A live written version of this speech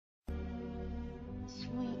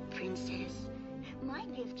princess. My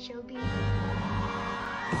gift shall be...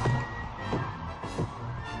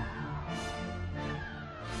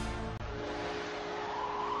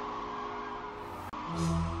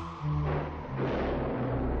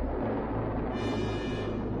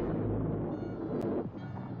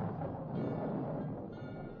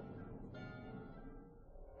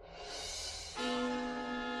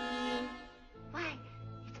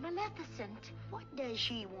 What does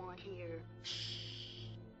she want here?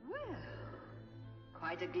 Well,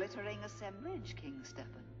 quite a glittering assemblage, King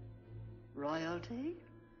Stephen. Royalty,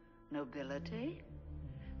 nobility,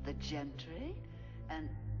 the gentry, and...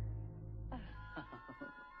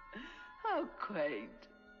 how quaint.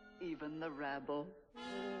 Even the rabble.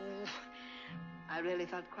 I really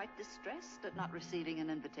felt quite distressed at not receiving an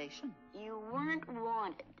invitation. You weren't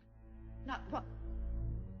wanted. Not what?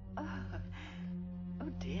 Oh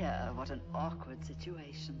dear, what an awkward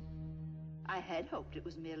situation. I had hoped it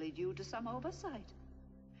was merely due to some oversight.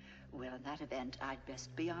 Well, in that event, I'd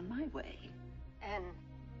best be on my way. And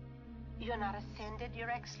you're not offended, Your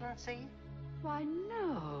Excellency? Why,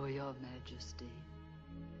 no, Your Majesty.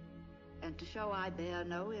 And to show I bear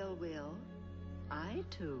no ill will, I,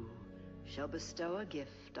 too, shall bestow a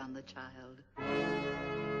gift on the child.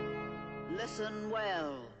 Listen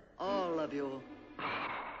well, all of you.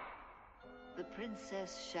 The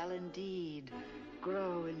princess shall indeed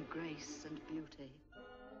grow in grace and beauty,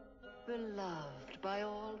 beloved by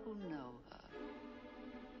all who know her.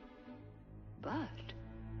 But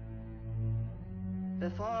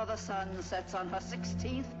before the sun sets on her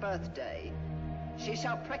 16th birthday, she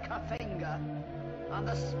shall prick her finger on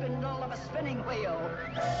the spindle of a spinning wheel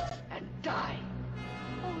and die.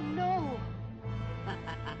 Oh, no!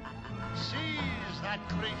 Seize that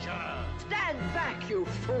creature! Stand back, you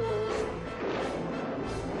fools!